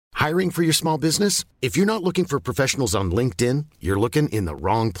Hiring for your small business? If you're not looking for professionals on LinkedIn, you're looking in the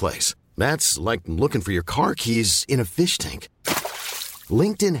wrong place. That's like looking for your car keys in a fish tank.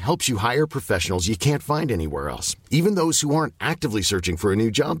 LinkedIn helps you hire professionals you can't find anywhere else, even those who aren't actively searching for a new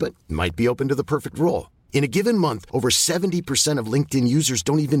job but might be open to the perfect role. In a given month, over 70% of LinkedIn users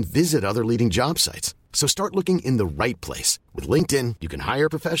don't even visit other leading job sites. So start looking in the right place. With LinkedIn, you can hire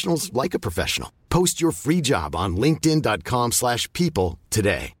professionals like a professional. Post your free job on linkedin.com/people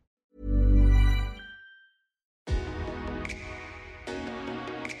today.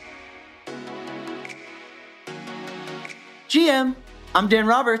 GM, I'm Dan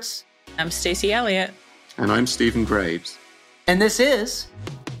Roberts. I'm Stacey Elliott. And I'm Stephen Graves. And this is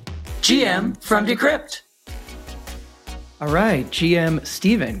GM from Decrypt. All right, GM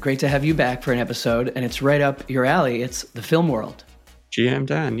Stephen, great to have you back for an episode, and it's right up your alley. It's the film world. GM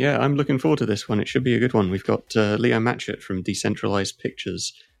Dan, yeah, I'm looking forward to this one. It should be a good one. We've got Leo Matchett from Decentralized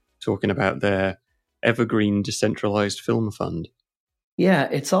Pictures talking about their evergreen decentralized film fund. Yeah,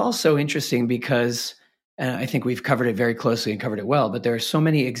 it's all so interesting because I think we've covered it very closely and covered it well, but there are so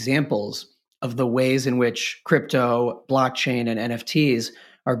many examples of the ways in which crypto, blockchain, and NFTs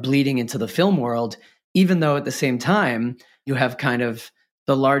are bleeding into the film world, even though at the same time, you have kind of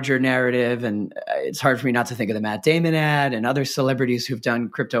the larger narrative, and it's hard for me not to think of the Matt Damon ad and other celebrities who've done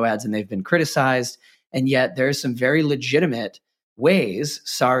crypto ads and they've been criticized. And yet there's some very legitimate ways,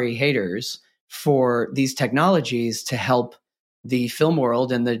 sorry haters, for these technologies to help the film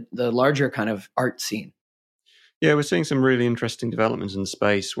world and the larger kind of art scene. Yeah, we're seeing some really interesting developments in the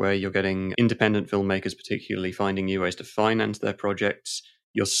space where you're getting independent filmmakers particularly finding new ways to finance their projects.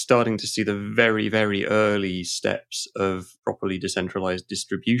 You're starting to see the very, very early steps of properly decentralized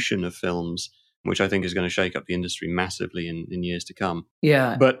distribution of films, which I think is going to shake up the industry massively in years to come.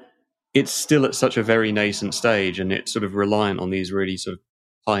 Yeah. But it's still at such a very nascent stage, and it's sort of reliant on these really sort of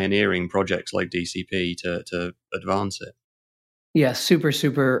pioneering projects like DCP to advance it. Yeah, super,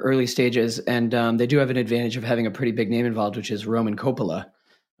 super early stages. And they do have an advantage of having a pretty big name involved, which is Roman Coppola,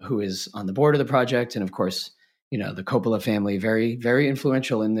 who is on the board of the project. And of course, you know, the Coppola family, very, very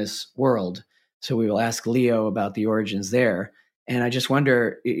influential in this world. So we will ask Leo about the origins there. And I just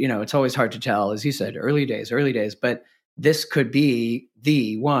wonder, you know, it's always hard to tell, as you said, early days, but this could be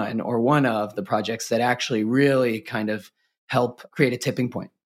the one or one of the projects that actually really kind of help create a tipping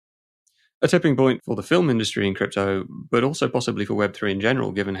point. A tipping point for the film industry in crypto, but also possibly for Web3 in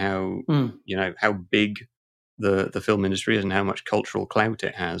general, given how you know how big the film industry is and how much cultural clout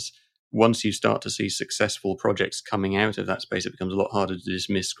it has. Once you start to see successful projects coming out of that space, it becomes a lot harder to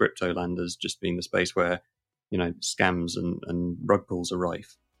dismiss crypto land as just being the space where, you know, scams and rug pulls are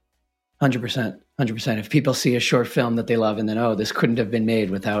rife. 100%. If people see a short film that they love and then, oh, this couldn't have been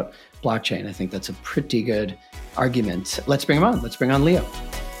made without blockchain, I think that's a pretty good argument. Let's bring him on. Let's bring on Leo.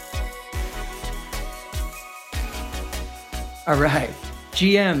 All right.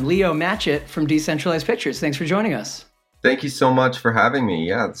 GM Leo Matchett from Decentralized Pictures. Thanks for joining us. Thank you so much for having me.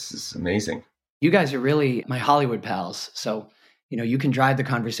 Yeah, this is amazing. You guys are really my Hollywood pals. So, you know, you can drive the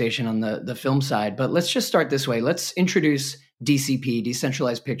conversation on the film side, but let's just start this way. Let's introduce DCP,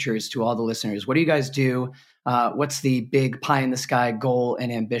 Decentralized Pictures, to all the listeners. What do you guys do? What's the big pie in the sky goal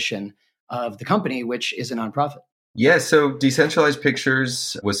and ambition of the company, which is a nonprofit? Yeah, so Decentralized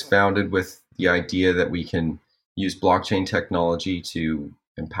Pictures was founded with the idea that we can use blockchain technology to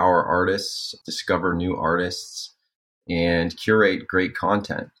empower artists, discover new artists, and curate great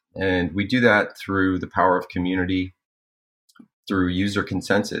content. And we do that through the power of community, through user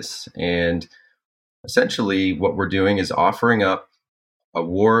consensus. And essentially what we're doing is offering up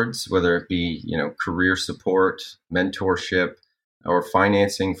awards, whether it be, you know, career support, mentorship, or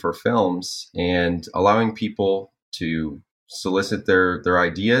financing for films, and allowing people to solicit their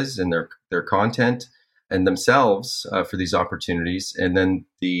ideas and their content and themselves for these opportunities. And then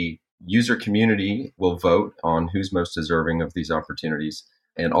the user community will vote on who's most deserving of these opportunities.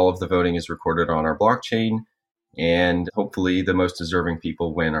 And all of the voting is recorded on our blockchain. And hopefully the most deserving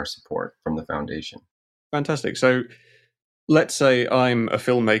people win our support from the foundation. Fantastic. So let's say I'm a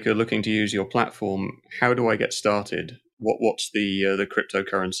filmmaker looking to use your platform. How do I get started? What's the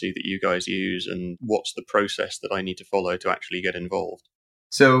cryptocurrency that you guys use, and what's the process that I need to follow to actually get involved?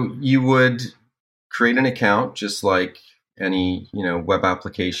 So you would create an account just like any, you know, web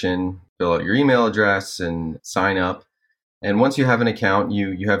application, fill out your email address and sign up. And once you have an account,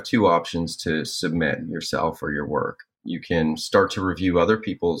 you have two options to submit yourself or your work. You can start to review other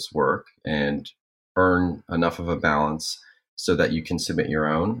people's work and earn enough of a balance so that you can submit your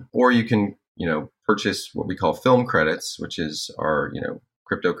own, or you can, you know, purchase what we call film credits, which is our, you know,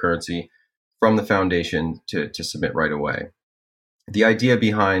 cryptocurrency from the foundation to submit right away. The idea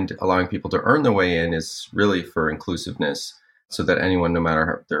behind allowing people to earn their way in is really for inclusiveness, so that anyone, no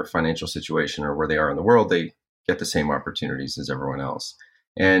matter their financial situation or where they are in the world, they get the same opportunities as everyone else.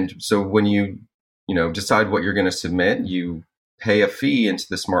 And so when you decide what you're going to submit, you pay a fee into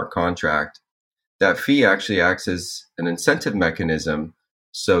the smart contract. That fee actually acts as an incentive mechanism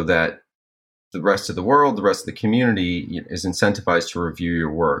so that the rest of the world, the rest of the community is incentivized to review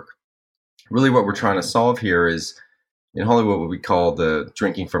your work. Really what we're trying to solve here is, in Hollywood, what we call the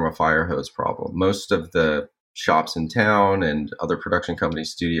drinking from a fire hose problem. Most of the shops in town and other production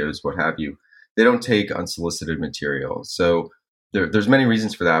companies, studios, what have you, they don't take unsolicited material. So there's many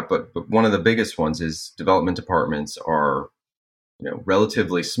reasons for that, but one of the biggest ones is development departments are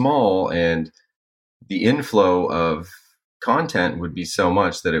relatively small, and the inflow of content would be so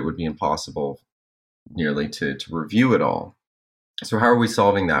much that it would be impossible nearly to review it all. So how are we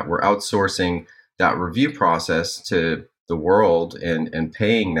solving that? We're outsourcing that review process to the world and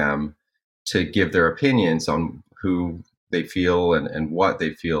paying them to give their opinions on who they feel and what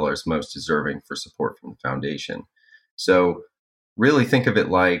they feel is most deserving for support from the foundation. So really think of it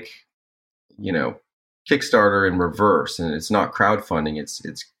like, Kickstarter in reverse, and it's not crowdfunding,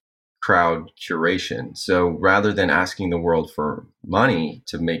 it's crowd curation. So rather than asking the world for money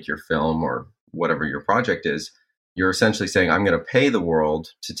to make your film or whatever your project is, you're essentially saying, I'm going to pay the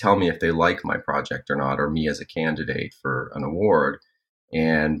world to tell me if they like my project or not, or me as a candidate for an award.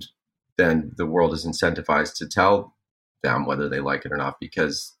 And then the world is incentivized to tell them whether they like it or not,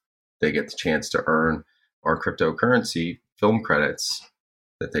 because they get the chance to earn our cryptocurrency film credits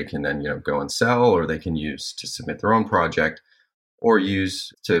that they can then go and sell, or they can use to submit their own project, or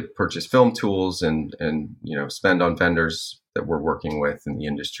use to purchase film tools and spend on vendors that we're working with in the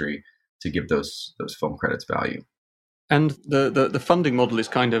industry to give those film credits value. And the funding model is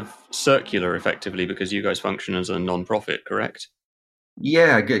kind of circular, effectively, because you guys function as a non-profit, correct?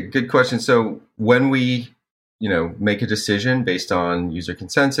 Yeah, good question. So when we make a decision based on user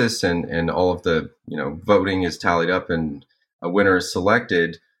consensus and all of the voting is tallied up and a winner is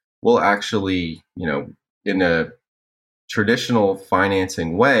selected, we'll actually in a traditional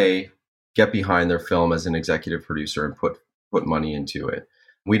financing way get behind their film as an executive producer and put money into it.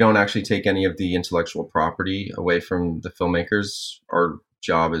 We don't actually take any of the intellectual property away from the filmmakers. Our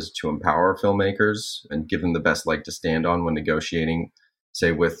job is to empower filmmakers and give them the best leg to stand on when negotiating,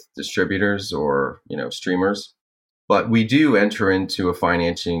 say, with distributors or streamers. But we do enter into a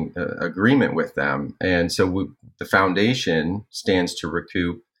financing agreement with them, and so the foundation stands to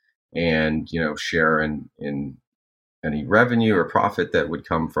recoup and share in any revenue or profit that would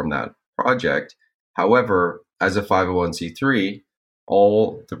come from that project. However, as a 501c3,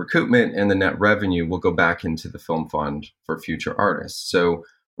 all the recoupment and the net revenue will go back into the film fund for future artists. So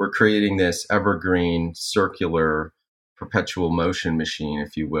we're creating this evergreen, circular, perpetual motion machine,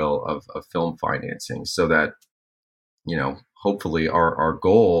 if you will, of film financing, so that hopefully our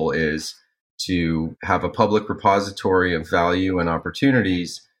goal is to have a public repository of value and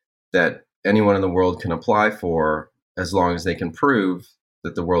opportunities that anyone in the world can apply for, as long as they can prove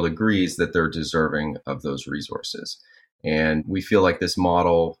that the world agrees that they're deserving of those resources. And we feel like this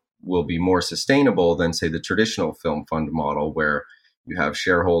model will be more sustainable than, say, the traditional film fund model, where you have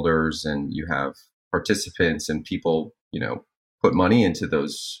shareholders and you have participants and people, put money into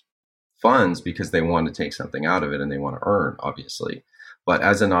those funds because they want to take something out of it and they want to earn, obviously. But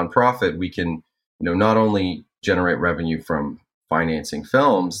as a nonprofit, we can, not only generate revenue from financing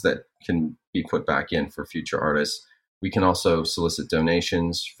films that can be put back in for future artists, we can also solicit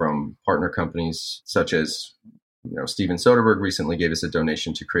donations from partner companies such as, Steven Soderbergh recently gave us a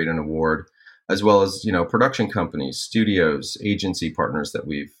donation to create an award, as well as, production companies, studios, agency partners that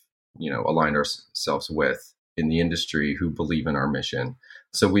we've, aligned ourselves with in the industry who believe in our mission.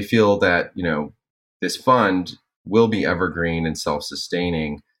 So we feel that, this fund will be evergreen and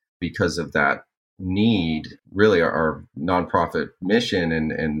self-sustaining because of that need. Really, our nonprofit mission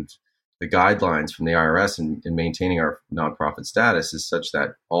and the guidelines from the IRS in maintaining our nonprofit status is such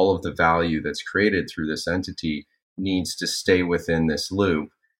that all of the value that's created through this entity needs to stay within this loop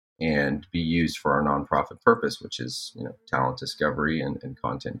and be used for our nonprofit purpose, which is talent discovery and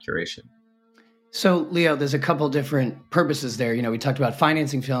content curation. So, Leo, there's a couple different purposes there. We talked about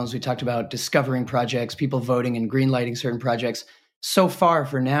financing films. We talked about discovering projects, people voting and greenlighting certain projects. So far,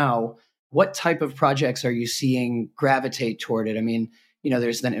 for now, what type of projects are you seeing gravitate toward it? I mean,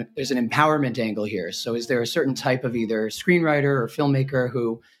 there's an empowerment angle here. So is there a certain type of either screenwriter or filmmaker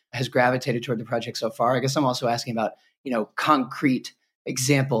who has gravitated toward the project so far? I guess I'm also asking about, concrete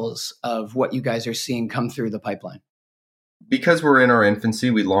examples of what you guys are seeing come through the pipeline. Because we're in our infancy,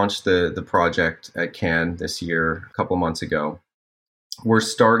 we launched the project at Cannes this year, a couple months ago. we're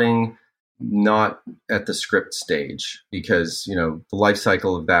starting not at the script stage because, the life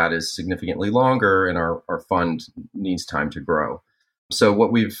cycle of that is significantly longer and our fund needs time to grow. So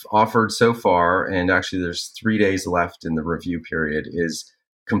what we've offered so far, and actually there's 3 days left in the review period, is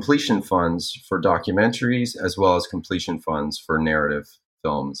completion funds for documentaries as well as completion funds for narrative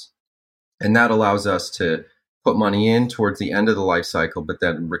films. And that allows us to put money in towards the end of the life cycle, but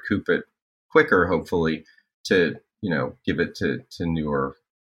then recoup it quicker, hopefully, to, give it to newer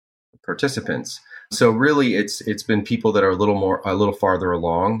participants. So really it's been people that are a little farther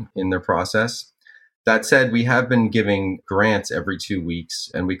along in their process. That said, we have been giving grants every 2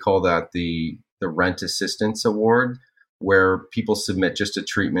 weeks, and we call that the Rent Assistance Award, where people submit just a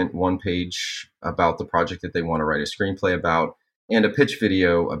treatment, 1 page about the project that they want to write a screenplay about, and a pitch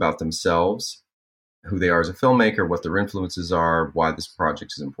video about themselves, who they are as a filmmaker, what their influences are, why this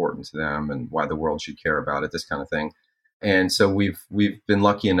project is important to them, and why the world should care about it, this kind of thing. And so we've been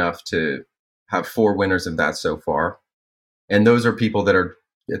lucky enough to have 4 winners of that so far. And those are people that are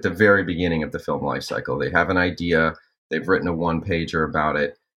at the very beginning of the film life cycle. They have an idea, they've written a 1-pager about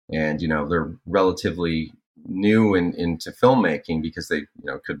it, and they're relatively new into filmmaking because they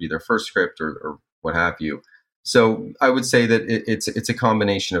could be their first script or what have you. So I would say that it's a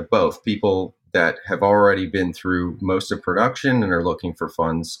combination of both. People that have already been through most of production and are looking for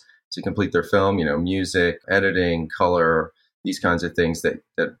funds to complete their film, music, editing, color, these kinds of things that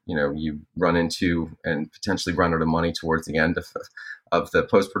you run into and potentially run out of money towards the end of the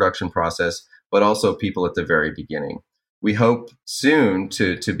post-production process, but also people at the very beginning. We hope soon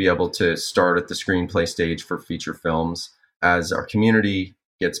to be able to start at the screenplay stage for feature films as our community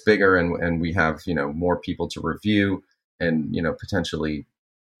gets bigger and we have more people to review and potentially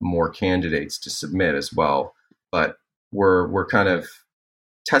more candidates to submit as well. But we're kind of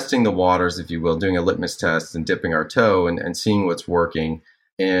testing the waters, if you will, doing a litmus test and dipping our toe and seeing what's working.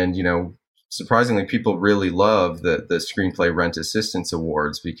 And surprisingly, people really love the Screenplay Rent Assistance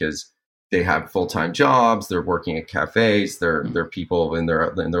Awards because they have full-time jobs, they're working at cafes, they're people in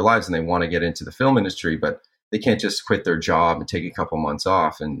their lives, and they want to get into the film industry, but they can't just quit their job and take a couple months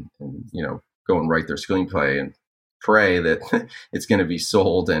off and go and write their screenplay and pray that it's going to be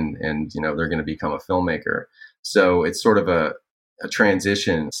sold and they're going to become a filmmaker. So it's sort of a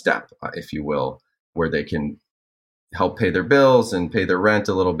transition step, if you will, where they can help pay their bills and pay their rent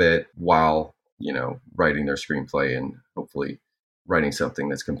a little bit while writing their screenplay and hopefully writing something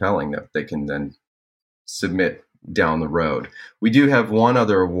that's compelling that they can then submit down the road. We do have one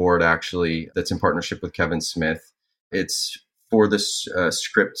other award actually that's in partnership with Kevin Smith. It's for the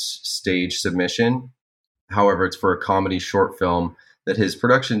script stage submission. However, it's for a comedy short film that his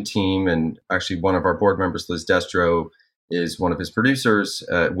production team, and actually one of our board members, Liz Destro, is one of his producers,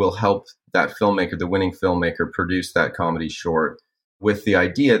 will help that filmmaker, the winning filmmaker, produce that comedy short with the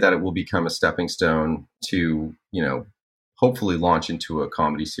idea that it will become a stepping stone to, hopefully launch into a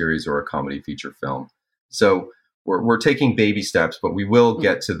comedy series or a comedy feature film. So we're taking baby steps, but we will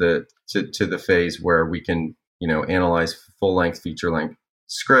get to the phase where we can, analyze full-length, feature-length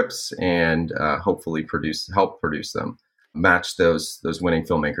scripts and hopefully help produce them, match those winning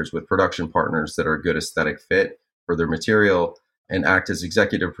filmmakers with production partners that are a good aesthetic fit for their material, and act as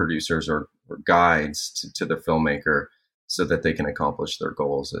executive producers or guides to the filmmaker so that they can accomplish their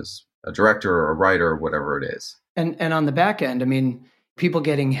goals as a director or a writer or whatever it is. And on the back end, people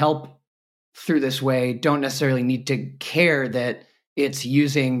getting help through this way don't necessarily need to care that it's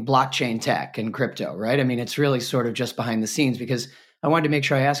using blockchain tech and crypto, right? It's really sort of just behind the scenes, because I wanted to make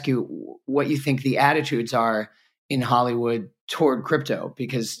sure I ask you what you think the attitudes are in Hollywood toward crypto,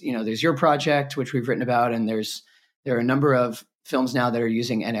 because, there's your project, which we've written about, and there are a number of films now that are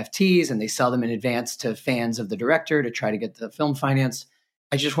using NFTs and they sell them in advance to fans of the director to try to get the film financed.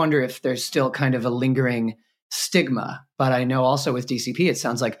 I just wonder if there's still kind of a lingering stigma. But I know also with DCP, it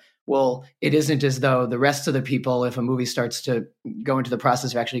sounds like, well, it isn't as though the rest of the people, if a movie starts to go into the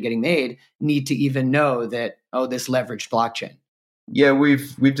process of actually getting made, need to even know that, this leveraged blockchain. Yeah,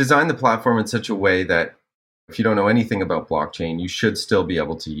 we've designed the platform in such a way that if you don't know anything about blockchain, you should still be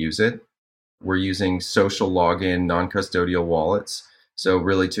able to use it. We're using social login, non-custodial wallets. So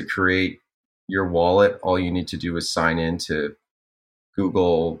really, to create your wallet, all you need to do is sign in to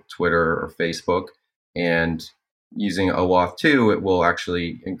Google, Twitter, or Facebook. And using OAuth 2, it will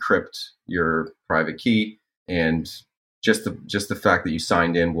actually encrypt your private key. And just the fact that you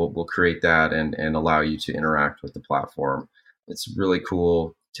signed in will create that and allow you to interact with the platform. It's really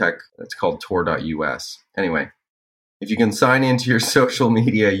cool tech. It's called Tor.us. Anyway, if you can sign into your social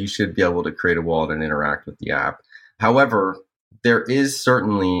media, you should be able to create a wallet and interact with the app. However, there is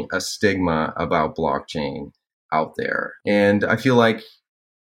certainly a stigma about blockchain. out there. And I feel like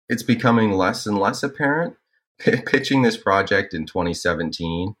it's becoming less and less apparent. Pitching this project in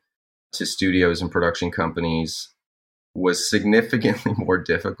 2017 to studios and production companies was significantly more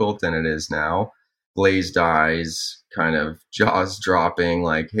difficult than it is now. Glazed eyes, kind of jaws dropping,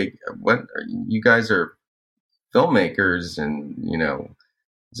 like, hey, what? You guys are filmmakers, and, you know,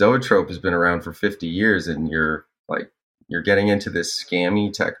 Zoetrope has been around for 50 years, and you're getting into this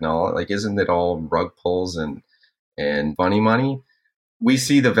scammy technology. Like, isn't it all rug pulls and bunny money? We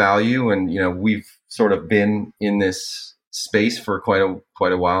see the value, and, you know, we've sort of been in this space for quite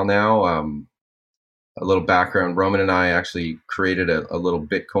a while now. A little background: Roman and I actually created a little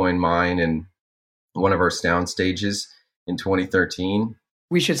Bitcoin mine in one of our sound stages in 2013.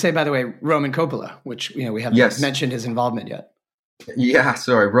 We should say, by the way, Roman Coppola, which, you know, we haven't mentioned his involvement yet. Yeah,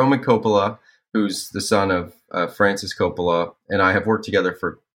 sorry. Roman Coppola, who's the son of Francis Coppola, and I have worked together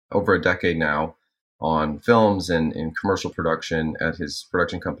for over a decade now on films and in commercial production at his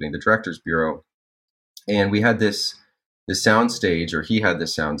production company, the Directors Bureau. And we had this sound stage, or he had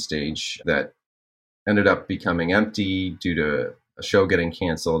this sound stage that ended up becoming empty due to a show getting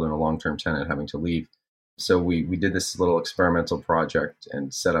canceled and a long-term tenant having to leave. So we did this little experimental project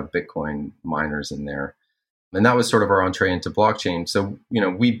and set up Bitcoin miners in there. And that was sort of our entree into blockchain. So, you know,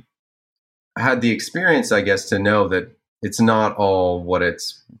 we had the experience, I guess, to know that it's not all what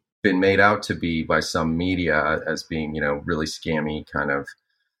it's been made out to be by some media as being, you know, really scammy, kind of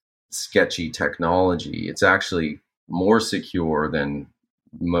sketchy technology. It's actually more secure than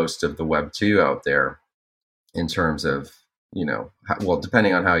most of the Web 2 out there in terms of, you know, well,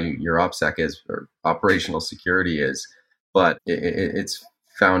 depending on how your OPSEC is or operational security is, but its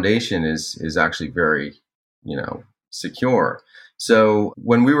foundation is actually very, you know, secure. So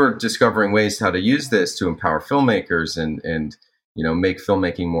when we were discovering ways how to use this to empower filmmakers and you know, make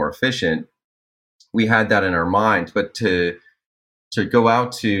filmmaking more efficient, we had that in our mind. But to go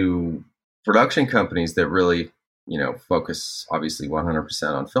out to production companies that really, you know, focus obviously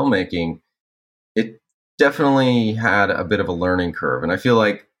 100% on filmmaking, it definitely had a bit of a learning curve. And I feel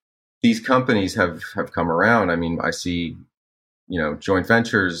like these companies have come around. I mean, I see, you know, joint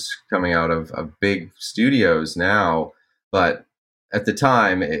ventures coming out of big studios now, but at the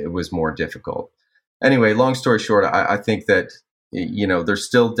time it was more difficult. Anyway, long story short, I think that, you know, there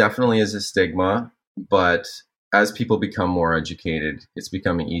still definitely is a stigma, but as people become more educated, it's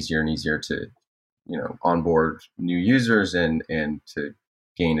becoming easier and easier to, you know, onboard new users and to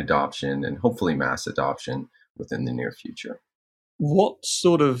gain adoption and hopefully mass adoption within the near future. What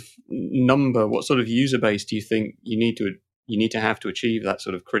sort of user base do you think you need to have to achieve that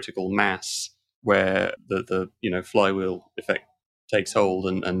sort of critical mass where the you know, flywheel effect takes hold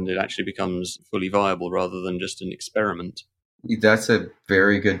and it actually becomes fully viable rather than just an experiment? That's a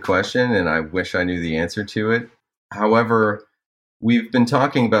very good question, and I wish I knew the answer to it. However, we've been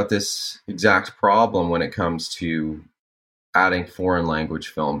talking about this exact problem when it comes to adding foreign language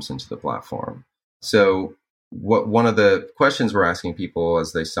films into the platform. So one of the questions we're asking people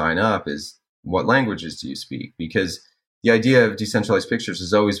as they sign up is, what languages do you speak? Because the idea of decentralized pictures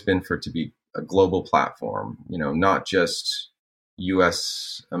has always been for it to be a global platform, you know, not just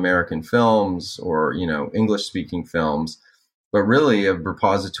US American films or, you know, English speaking films, but really a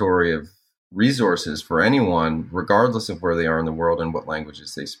repository of resources for anyone, regardless of where they are in the world and what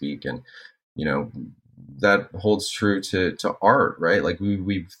languages they speak. And, you know, that holds true to art, right? Like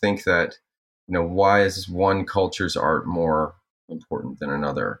we think that, you know, why is one culture's art more important than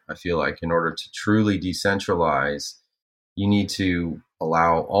another? I feel like in order to truly decentralize, you need to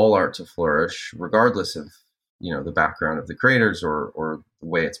allow all art to flourish, regardless of, you know, the background of the creators or the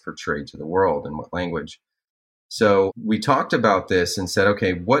way it's portrayed to the world and what language. So we talked about this and said,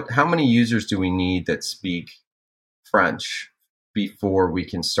 okay, how many users do we need that speak French before we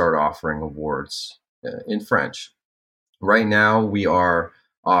can start offering awards in French? Right now, we are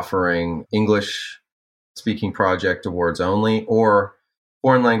offering English speaking project awards only, or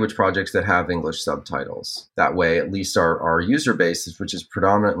foreign language projects that have English subtitles. That way, at least our user base, which is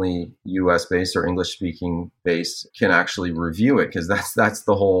predominantly US based or English speaking based, can actually review it, because that's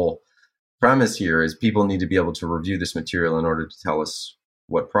the whole premise here, is people need to be able to review this material in order to tell us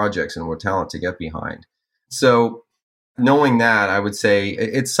what projects and what talent to get behind. So knowing that, I would say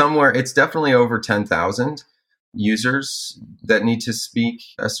it's definitely over 10,000 users that need to speak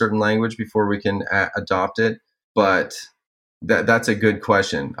a certain language before we can adopt it. But that's a good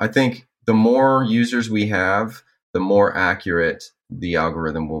question. I think the more users we have, the more accurate the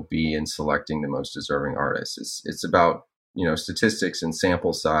algorithm will be in selecting the most deserving artists. It's about, you know, statistics and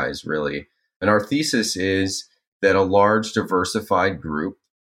sample size, really. And our thesis is that a large diversified group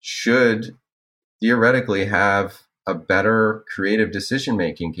should theoretically have a better creative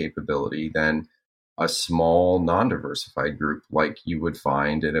decision-making capability than a small, non-diversified group like you would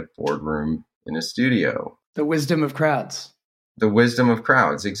find in a boardroom in a studio. The wisdom of crowds. The wisdom of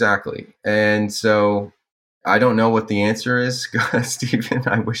crowds, exactly. And so I don't know what the answer is, Stephen.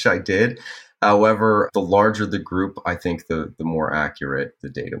 I wish I did. However, the larger the group, I think the more accurate the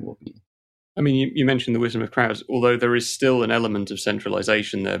data will be. I mean, you mentioned the wisdom of crowds, although there is still an element of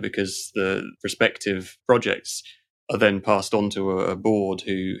centralization there because the respective projects are then passed on to a board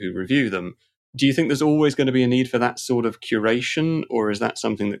who review them. Do you think there's always going to be a need for that sort of curation, or is that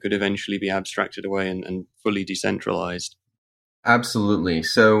something that could eventually be abstracted away and fully decentralized? Absolutely.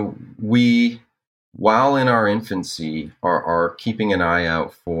 So we, while in our infancy, are keeping an eye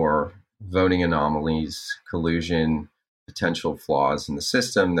out for voting anomalies, collusion, potential flaws in the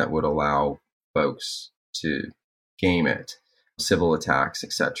system that would allow folks to game it, civil attacks,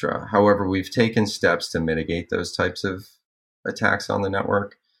 etc. However, we've taken steps to mitigate those types of attacks on the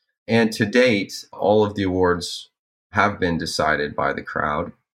network. And to date, all of the awards have been decided by the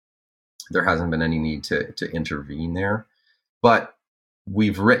crowd. There hasn't been any need to intervene there. But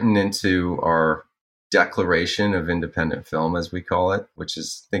we've written into our Declaration of Independent Film, as we call it, which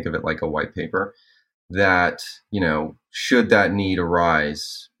is, think of it like a white paper, that, should that need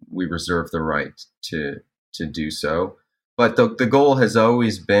arise, we reserve the right to do so. But the goal has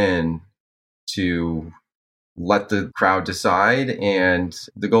always been to let the crowd decide, and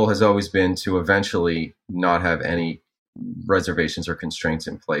the goal has always been to eventually not have any reservations or constraints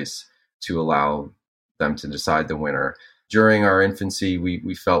in place to allow them to decide the winner. During our infancy,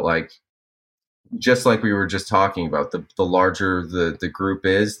 we felt like, just like we were just talking about, the larger the group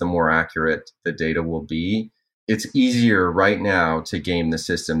is, the more accurate the data will be. It's easier right now to game the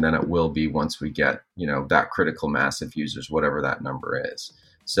system than it will be once we get, that critical mass of users, whatever that number is.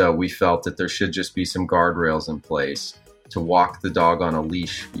 So we felt that there should just be some guardrails in place to walk the dog on a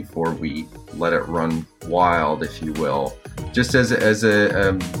leash before we let it run wild, if you will, just as a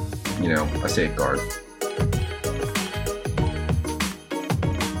safeguard.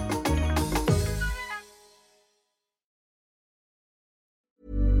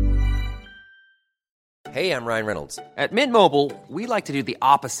 Hey, I'm Ryan Reynolds. At Mint Mobile, we like to do the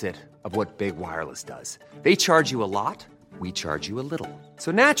opposite of what Big Wireless does. They charge you a lot, we charge you a little.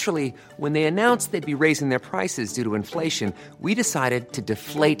 So naturally, when they announced they'd be raising their prices due to inflation, we decided to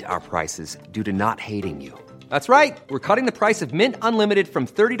deflate our prices due to not hating you. That's right. We're cutting the price of Mint Unlimited from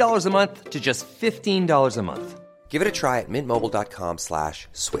 $30 a month to just $15 a month. Give it a try at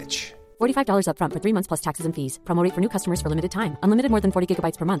mintmobile.com/switch. $45 up front for 3 months plus taxes and fees. Promo rate for new customers for limited time. Unlimited more than 40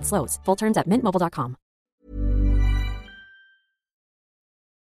 gigabytes per month. Slows full terms at mintmobile.com.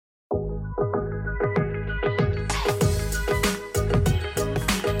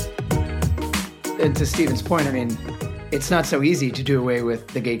 And to Stephen's point, I mean, it's not so easy to do away with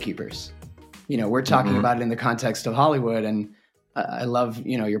the gatekeepers. We're talking about it in the context of Hollywood, and I love,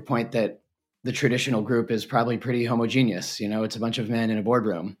 your point that the traditional group is probably pretty homogeneous. It's a bunch of men in a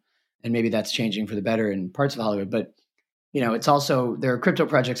boardroom, and maybe that's changing for the better in parts of Hollywood. But, it's also, there are crypto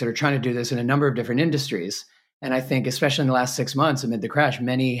projects that are trying to do this in a number of different industries. And I think, especially in the last 6 months amid the crash,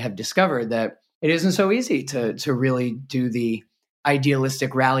 many have discovered that it isn't so easy to really do the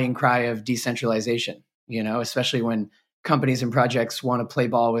idealistic rallying cry of decentralization, especially when companies and projects want to play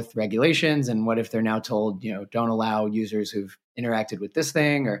ball with regulations. And what if they're now told, don't allow users who've interacted with this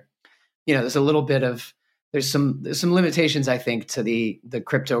thing, or, there's a little bit of, there's some limitations, I think, to the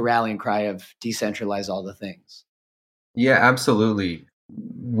crypto rallying cry of decentralize all the things. Yeah, absolutely.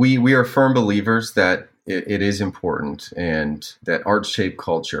 We are firm believers that it is important, and that art shape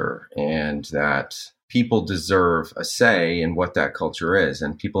culture, and that people deserve a say in what that culture is,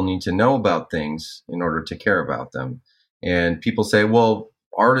 and people need to know about things in order to care about them. And people say, well,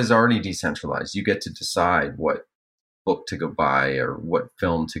 art is already decentralized. You get to decide what book to go buy, or what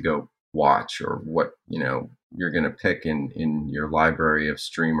film to go watch, or what, you're going to pick in your library of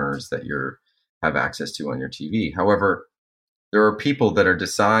streamers that you have access to on your TV. However, there are people that are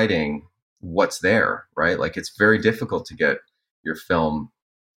deciding what's there, right? Like, it's very difficult to get your film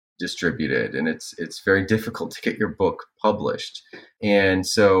distributed, and it's very difficult to get your book published. And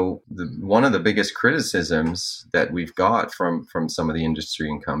so one of the biggest criticisms that we've got from some of the industry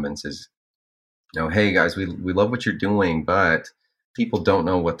incumbents is, hey guys, we love what you're doing, but people don't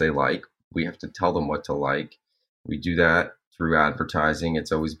know what they like. We have to tell them what to like. We do that through advertising.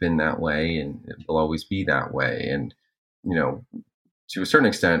 It's always been that way, and it will always be that way. And, to a certain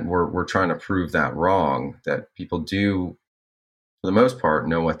extent, we're trying to prove that wrong, that people do, for the most part,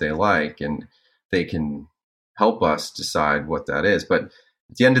 know what they like, and they can help us decide what that is. But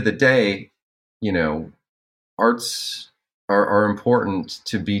at the end of the day, arts are important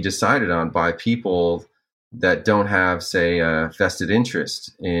to be decided on by people that don't have, say, a vested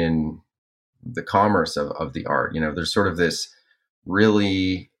interest in the commerce of the art. There's sort of this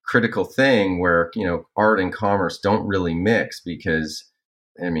really critical thing where, art and commerce don't really mix, because,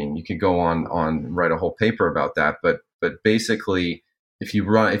 you could go on write a whole paper about that. But basically, if you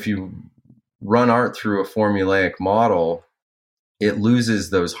run art through a formulaic model, it loses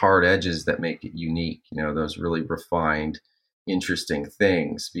those hard edges that make it unique, those really refined, interesting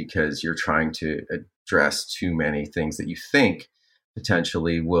things, because you're trying to address too many things that you think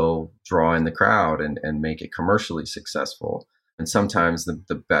potentially will draw in the crowd and make it commercially successful. And sometimes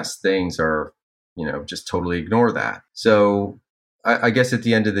the best things are, just totally ignore that. So I guess at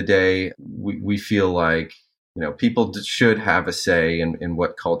the end of the day, we feel like, people should have a say in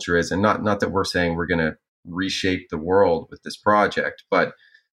what culture is. And not that we're saying we're going to reshape the world with this project, but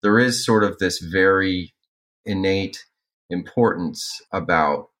there is sort of this very innate importance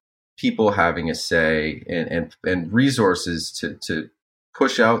about people having a say and resources to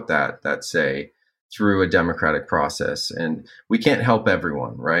push out that say through a democratic process. And we can't help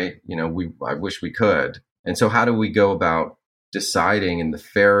everyone, right? I wish we could. And so how do we go about deciding in the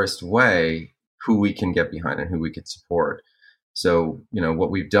fairest way who we can get behind and who we can support? So,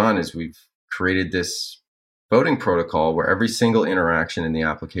 what we've done is we've created this voting protocol where every single interaction in the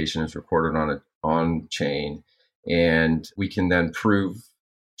application is recorded on chain. And we can then prove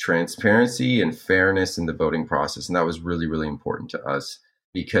transparency and fairness in the voting process. And that was really, really important to us,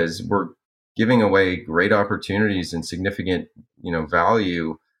 because we're giving away great opportunities and significant,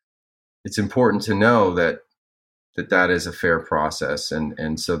 value. It's important to know that is a fair process.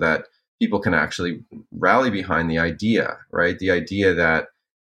 And so that people can actually rally behind the idea, right? The idea that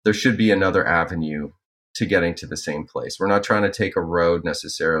there should be another avenue to getting to the same place. We're not trying to take a road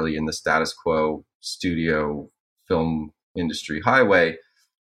necessarily in the status quo studio film industry highway.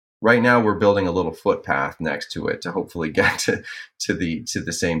 Right now, we're building a little footpath next to it to hopefully get to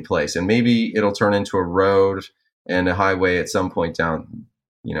the same place. And maybe it'll turn into a road and a highway at some point down,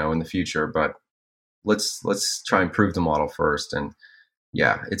 in the future. But let's try and prove the model first. And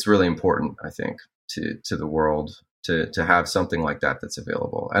yeah, it's really important, I think, to the world to have something like that's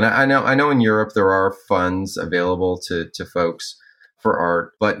available. And I know in Europe there are funds available to folks for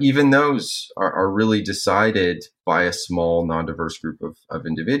art, but even those are really decided by a small, non-diverse group of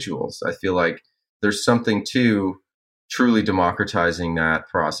individuals. I feel like there's something to truly democratizing that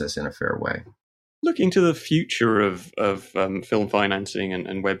process in a fair way. Looking to the future of film financing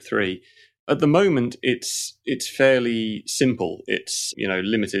and Web3, at the moment it's fairly simple. It's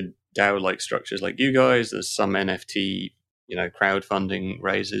limited DAO-like structures like you guys. There's some NFT crowdfunding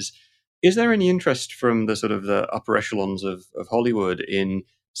raises. Is there any interest from the sort of the upper echelons of Hollywood in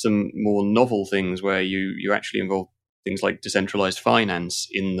some more novel things where you actually involve things like decentralized finance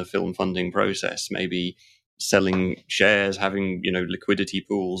in the film funding process? Maybe selling shares, having liquidity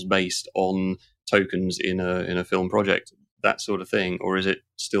pools based on tokens in a film project, that sort of thing? Or is it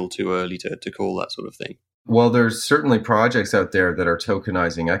still too early to call that sort of thing? Well, there's certainly projects out there that are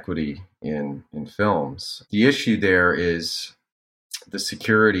tokenizing equity in films. The issue there is the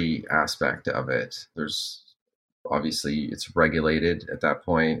security aspect of it. There's obviously it's regulated at that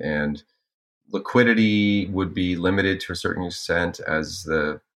point, and liquidity would be limited to a certain extent as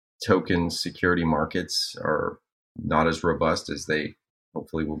the token security markets are not as robust as they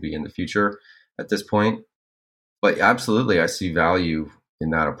hopefully will be in the future at this point. But absolutely, I see value in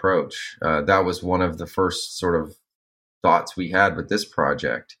that approach. That was one of the first sort of thoughts we had with this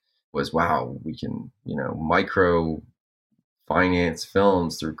project was, wow, we can, micro finance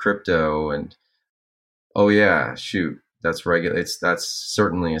films through crypto. And oh yeah, shoot, that's that's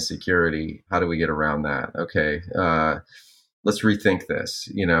certainly a security. How do we get around that? Okay, let's rethink this,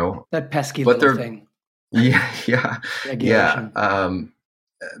 That pesky little thing. Yeah.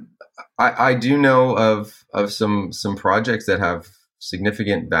 I do know of some projects that have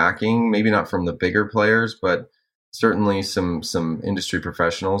significant backing, maybe not from the bigger players, but certainly some industry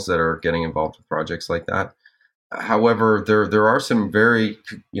professionals that are getting involved with projects like that. However, there are some very,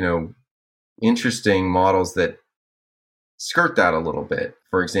 interesting models that skirt that a little bit.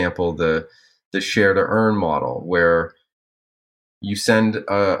 For example, the share to earn model, where you send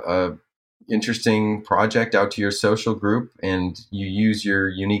a interesting project out to your social group and you use your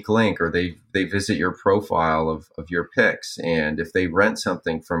unique link, or they visit your profile of your picks. And if they rent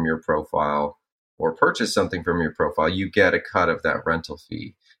something from your profile or purchase something from your profile, you get a cut of that rental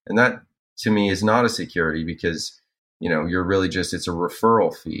fee. And that to me is not a security, because, you're really it's a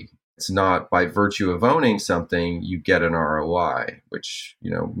referral fee. It's not by virtue of owning something, you get an ROI, which,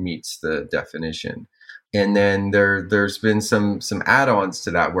 meets the definition. And then there's been some add-ons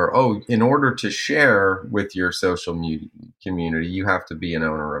to that where, in order to share with your social media community, you have to be an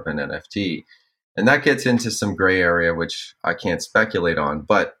owner of an NFT. And that gets into some gray area, which I can't speculate on,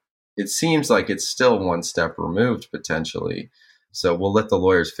 but it seems like it's still one step removed potentially. So we'll let the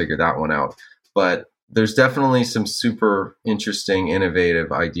lawyers figure that one out. But there's definitely some super interesting,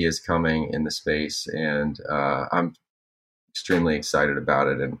 innovative ideas coming in the space. And I'm extremely excited about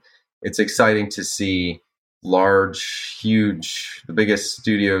it. And it's exciting to see large, huge, the biggest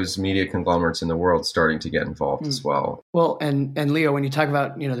studios, media conglomerates in the world starting to get involved as well. Well, and Leo, when you talk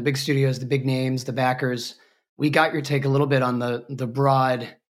about, the big studios, the big names, the backers, we got your take a little bit on the broad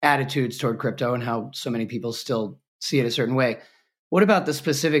attitudes toward crypto and how so many people still see it a certain way. What about the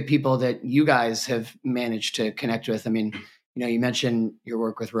specific people that you guys have managed to connect with? I mean, you mentioned your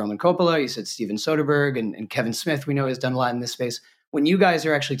work with Roman Coppola, you said Steven Soderbergh and Kevin Smith, we know has done a lot in this space. When you guys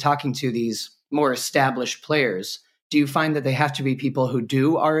are actually talking to these more established players, do you find that they have to be people who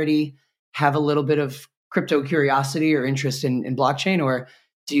do already have a little bit of crypto curiosity or interest in blockchain? Or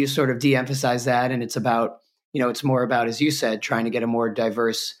do you sort of de-emphasize that and it's about, it's more about, as you said, trying to get a more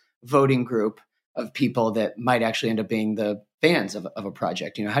diverse voting group of people that might actually end up being the fans of a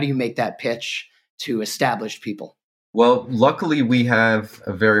project? How do you make that pitch to established people? Well, luckily we have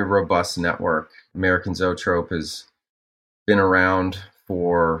a very robust network. American Zoetrope has been around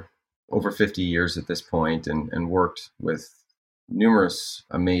for over 50 years at this point and worked with numerous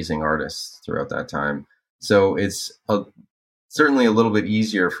amazing artists throughout that time. So it's certainly a little bit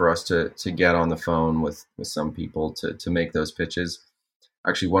easier for us to get on the phone with some people to make those pitches.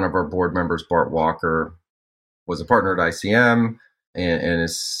 Actually, one of our board members, Bart Walker, was a partner at ICM and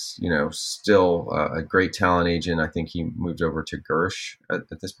is, still a great talent agent. I think he moved over to Gersh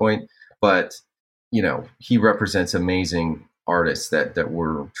at this point. But, he represents amazing artists that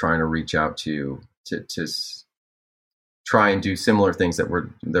we're trying to reach out to try and do similar things that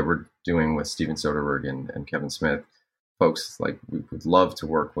we're doing with Steven Soderbergh and Kevin Smith. Folks like we would love to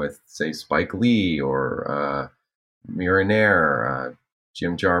work with, say, Spike Lee or Mira Nair,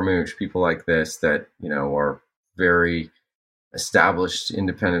 Jim Jarmusch, people like this that, are very established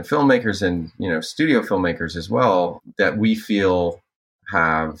independent filmmakers and, studio filmmakers as well, that we feel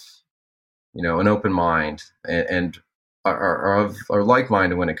have, an open mind and are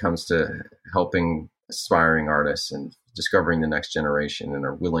like-minded when it comes to helping aspiring artists and discovering the next generation and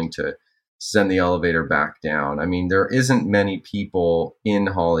are willing to send the elevator back down. I mean, there isn't many people in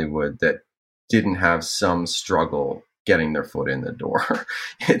Hollywood that didn't have some struggle getting their foot in the door.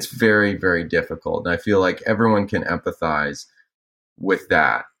 It's very, very difficult. And I feel like everyone can empathize with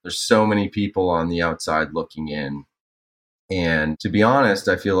that. There's so many people on the outside looking in. And to be honest,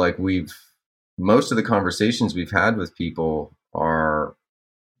 I feel like most of the conversations we've had with people are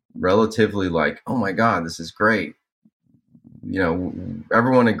relatively like, oh my God, this is great.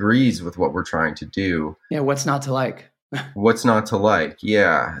 Everyone agrees with what we're trying to do. Yeah. What's not to like? What's not to like?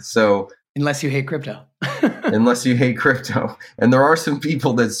 Yeah. So unless you hate crypto. Unless you hate crypto. And there are some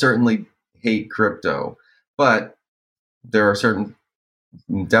people that certainly hate crypto, but there are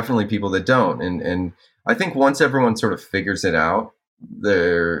definitely people that don't. And I think once everyone sort of figures it out,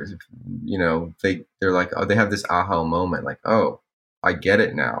 they're like, they have this aha moment, like, oh, I get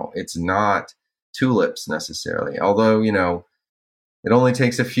it now. It's not tulips necessarily. Although, it only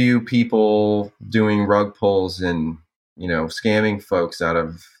takes a few people doing rug pulls and, scamming folks out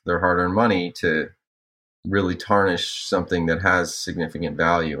of their hard-earned money to really tarnish something that has significant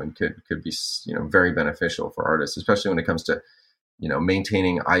value and could be, very beneficial for artists, especially when it comes to,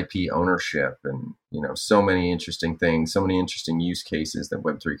 maintaining IP ownership and, so many interesting things, so many interesting use cases that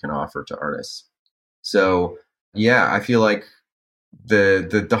Web3 can offer to artists. So, yeah, I feel like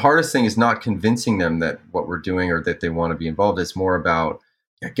the hardest thing is not convincing them that what we're doing or that they want to be involved. It's more about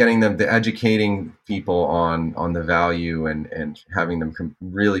getting them, educating people on the value and having them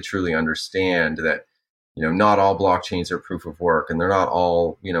really truly understand that, not all blockchains are proof of work and they're not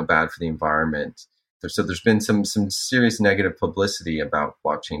all, bad for the environment. So there's been some serious negative publicity about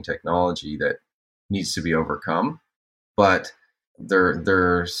blockchain technology that needs to be overcome, but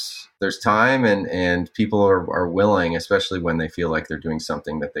there's time and people are willing, especially when they feel like they're doing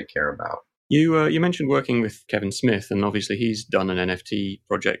something that they care about. You mentioned working with Kevin Smith, and obviously he's done an NFT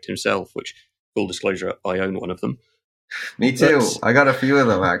project himself, which, full disclosure, I own one of them. Me too. I got a few of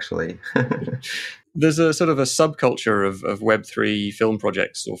them, actually. There's a sort of a subculture of Web3 film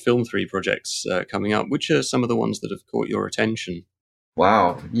projects or Film 3 projects coming up. Which are some of the ones that have caught your attention?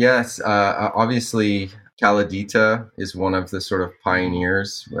 Wow. Yes. Obviously, Caladita is one of the sort of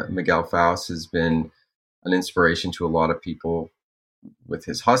pioneers. Miguel Faust has been an inspiration to a lot of people with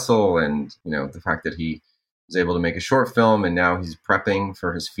his hustle and, the fact that he was able to make a short film and now he's prepping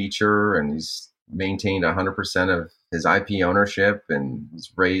for his feature and he's maintained 100% of his IP ownership and he's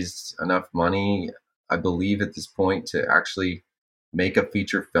raised enough money, I believe at this point, to actually make a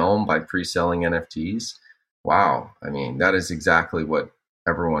feature film by pre-selling NFTs. Wow. I mean, that is exactly what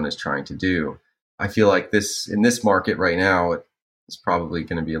everyone is trying to do. I feel like in this market right now, it's probably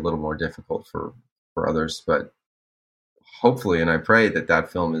going to be a little more difficult for others, but hopefully, and I pray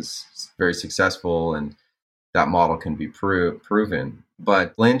that film is very successful and that model can be proven.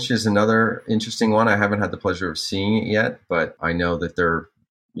 But Lynch is another interesting one. I haven't had the pleasure of seeing it yet, but I know that they're,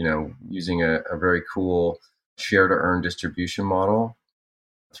 using a very cool share to earn distribution model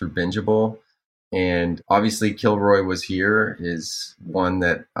through Bingeable. And obviously Kilroy Was Here is one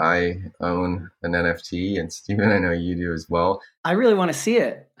that I own an NFT, and Stephen, I know you do as well. I really want to see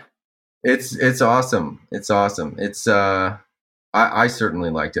it. It's awesome. It's awesome. It's I certainly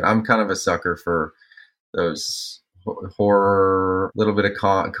liked it. I'm kind of a sucker for those horror, little bit of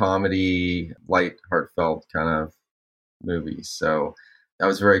comedy, light, heartfelt kind of movies. So I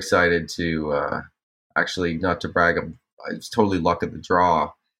was very excited to actually, not to brag, it's totally luck of the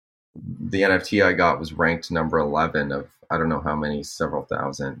draw. The NFT I got was ranked number 11 of I don't know how many, several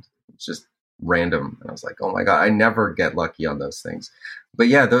thousand. It's just random. And I was like, oh my God, I never get lucky on those things. But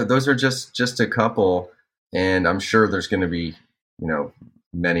yeah, those are just a couple. And I'm sure there's going to be,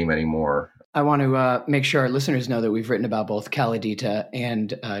 many, many more. I want to make sure our listeners know that we've written about both Caladita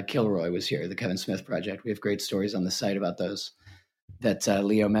and Kilroy Was Here, the Kevin Smith project. We have great stories on the site about those that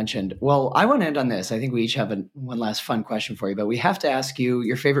Leo mentioned. Well, I want to end on this. I think we each have one last fun question for you, but we have to ask you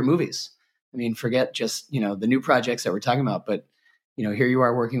your favorite movies. I mean, forget just, the new projects that we're talking about, but, here you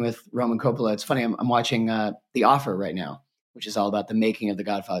are working with Roman Coppola. It's funny, I'm watching The Offer right now, which is all about the making of The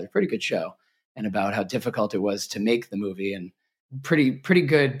Godfather. Pretty good show, and about how difficult it was to make the movie, and pretty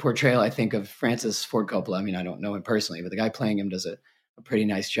good portrayal, I think, of Francis Ford Coppola. I mean, I don't know him personally, but the guy playing him does a pretty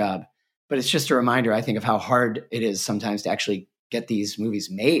nice job. But it's just a reminder, I think, of how hard it is sometimes to actually get these movies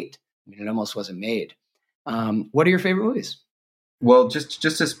made. I mean, it almost wasn't made. What are your favorite movies? Well, just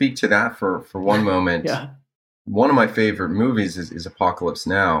to speak to that for one moment, yeah. One of my favorite movies is Apocalypse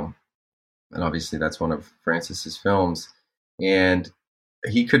Now. And obviously that's one of Francis's films. And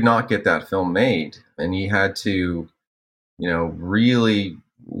he could not get that film made. And he had to, really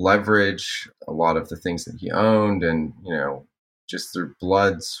leverage a lot of the things that he owned and, just through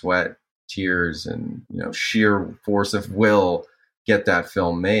blood, sweat, tears, and, sheer force of will, get that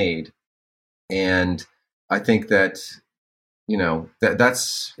film made. And I think that,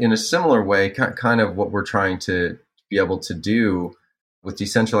 that's in a similar way, kind of what we're trying to be able to do with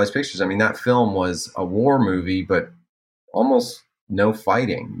Decentralized Pictures. I mean, that film was a war movie, but almost no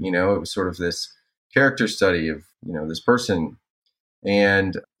fighting. It was sort of this character study of, this person.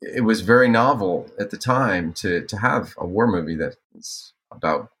 And it was very novel at the time to have a war movie that is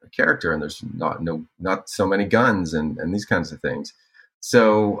about a character and there's not so many guns and these kinds of things.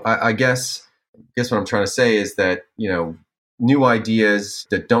 So I guess what I'm trying to say is that, new ideas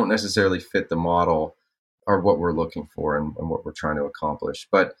that don't necessarily fit the model are what we're looking for and what we're trying to accomplish.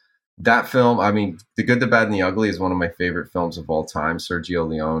 But that film, I mean, The Good, the Bad, and the Ugly is one of my favorite films of all time. Sergio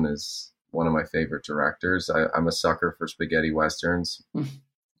Leone is one of my favorite directors. I'm a sucker for spaghetti westerns.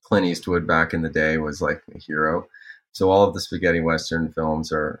 Clint Eastwood back in the day was like a hero. So all of the spaghetti western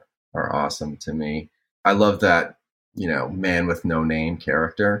films are awesome to me. I love that, man with no name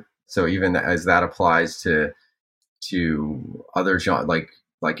character. So even as that applies to other genres,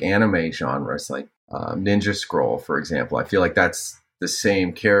 like anime genres, like Ninja Scroll, for example, I feel like that's the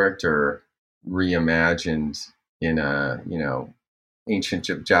same character reimagined in a, ancient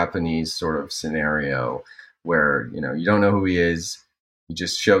Japanese sort of scenario where, you don't know who he is. He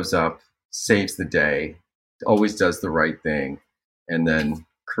just shows up, saves the day, always does the right thing, and then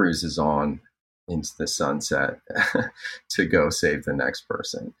cruises on into the sunset to go save the next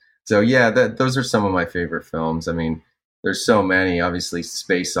person. So yeah, those are some of my favorite films. I mean, there's so many. Obviously,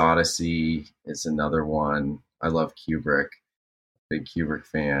 Space Odyssey is another one. I love Kubrick, big Kubrick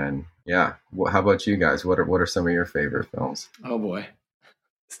fan. Yeah. How about you guys? What are some of your favorite films? Oh boy,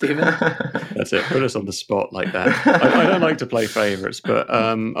 Stephen. That's it. Put us on the spot like that. I don't like to play favorites, but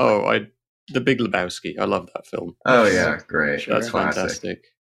The Big Lebowski. I love that film. Oh yeah, great. That's fantastic.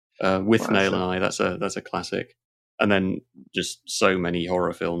 With Classic. Nail and I, that's a classic. And then just so many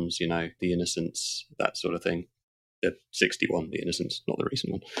horror films, The Innocents, that sort of thing. The 61, The Innocents, not the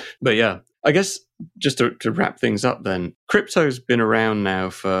recent one. But yeah, I guess just to wrap things up then, crypto's been around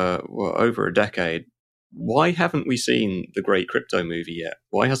now for over a decade. why haven't we seen the Great Crypto movie yet?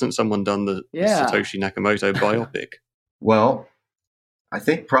 Why hasn't someone done the Satoshi Nakamoto biopic? Well, I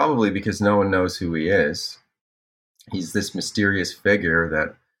think probably because no one knows who he is. He's this mysterious figure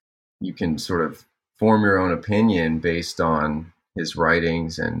that you can sort of form your own opinion based on his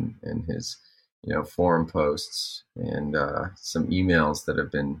writings and his, forum posts and some emails that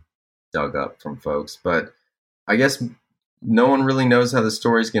have been dug up from folks. But I guess no one really knows how the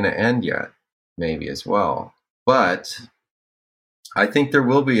story is going to end yet, maybe as well. But I think there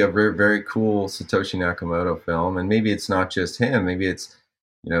will be a very, very cool Satoshi Nakamoto film, and maybe it's not just him. Maybe it's,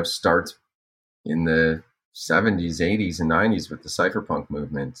 starts in the 70s, 80s, and 90s with the cypherpunk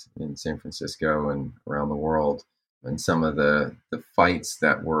movement in San Francisco and around the world, and some of the fights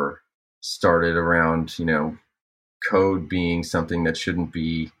that were started around, code being something that shouldn't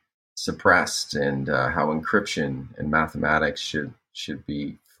be suppressed, and how encryption and mathematics should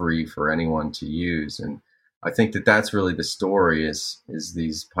be free for anyone to use. And I think that's really the story is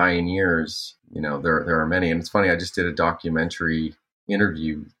these pioneers. There are many, and it's funny. I just did a documentary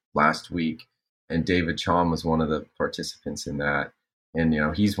interview last week, and David Chaum was one of the participants in that.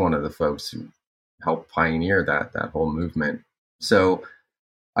 And he's one of the folks who helped pioneer that whole movement. So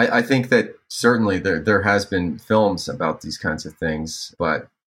I think that certainly there has been films about these kinds of things, but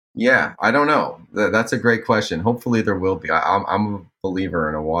yeah, I don't know. That's a great question. Hopefully there will be. I'm a believer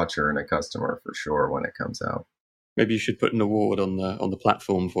and a watcher and a customer for sure when it comes out. Maybe you should put an award on the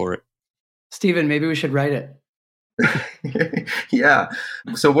platform for it. Stephen, maybe we should write it. Yeah.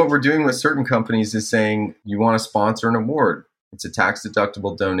 So what we're doing with certain companies is saying you want to sponsor an award. It's a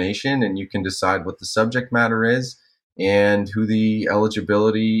tax-deductible donation, and you can decide what the subject matter is and who the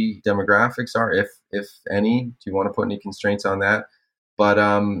eligibility demographics are, if any. Do you want to put any constraints on that? But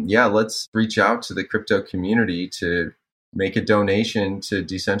let's reach out to the crypto community to make a donation to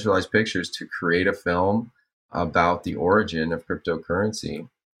Decentralized Pictures to create a film about the origin of cryptocurrency.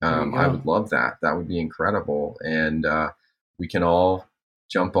 I would love that. That would be incredible. And we can all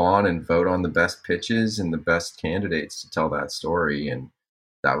jump on and vote on the best pitches and the best candidates to tell that story. And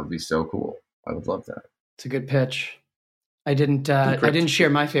that would be so cool. I would love that. It's a good pitch. I didn't share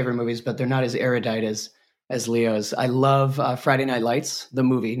my favorite movies, but they're not as erudite as Leo's. I love Friday Night Lights, the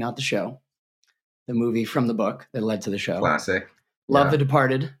movie, not the show. The movie from the book that led to the show. Classic. Love The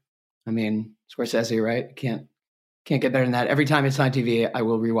Departed. I mean, Scorsese, right? Can't get better than that. Every time it's on TV, I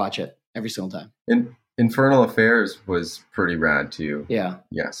will rewatch it every single time. And Infernal Affairs was pretty rad too. Yeah.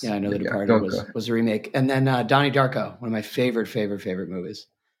 Yes. Yeah, I know The Departed was a remake. And then Donnie Darko, one of my favorite movies.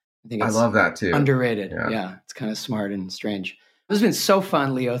 I love that too. Underrated. Yeah. It's kind of smart and strange. This has been so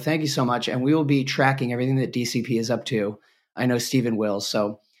fun, Leo. Thank you so much. And we will be tracking everything that DCP is up to. I know Stephen will.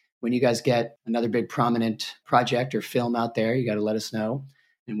 So when you guys get another big prominent project or film out there, you got to let us know,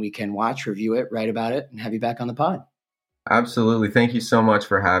 and we can watch, review it, write about it, and have you back on the pod. Absolutely. Thank you so much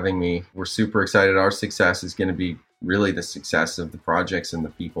for having me. We're super excited. Our success is going to be really the success of the projects and the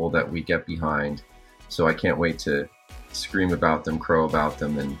people that we get behind. So I can't wait to scream about them, crow about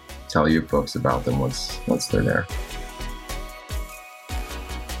them, and tell you folks about them once they're there.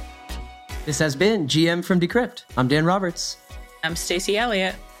 This has been GM from Decrypt. I'm Dan Roberts. I'm Stacey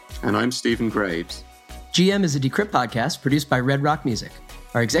Elliott. And I'm Stephen Graves. GM is a Decrypt podcast produced by Red Rock Music.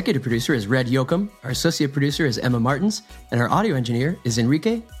 Our executive producer is Red Yoakum, our associate producer is Emma Martins, and our audio engineer is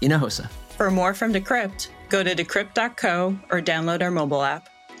Enrique Hinojosa. For more from Decrypt, go to decrypt.co or download our mobile app.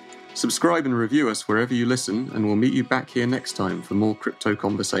 Subscribe and review us wherever you listen, and we'll meet you back here next time for more crypto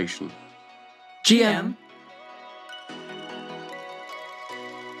conversation. GM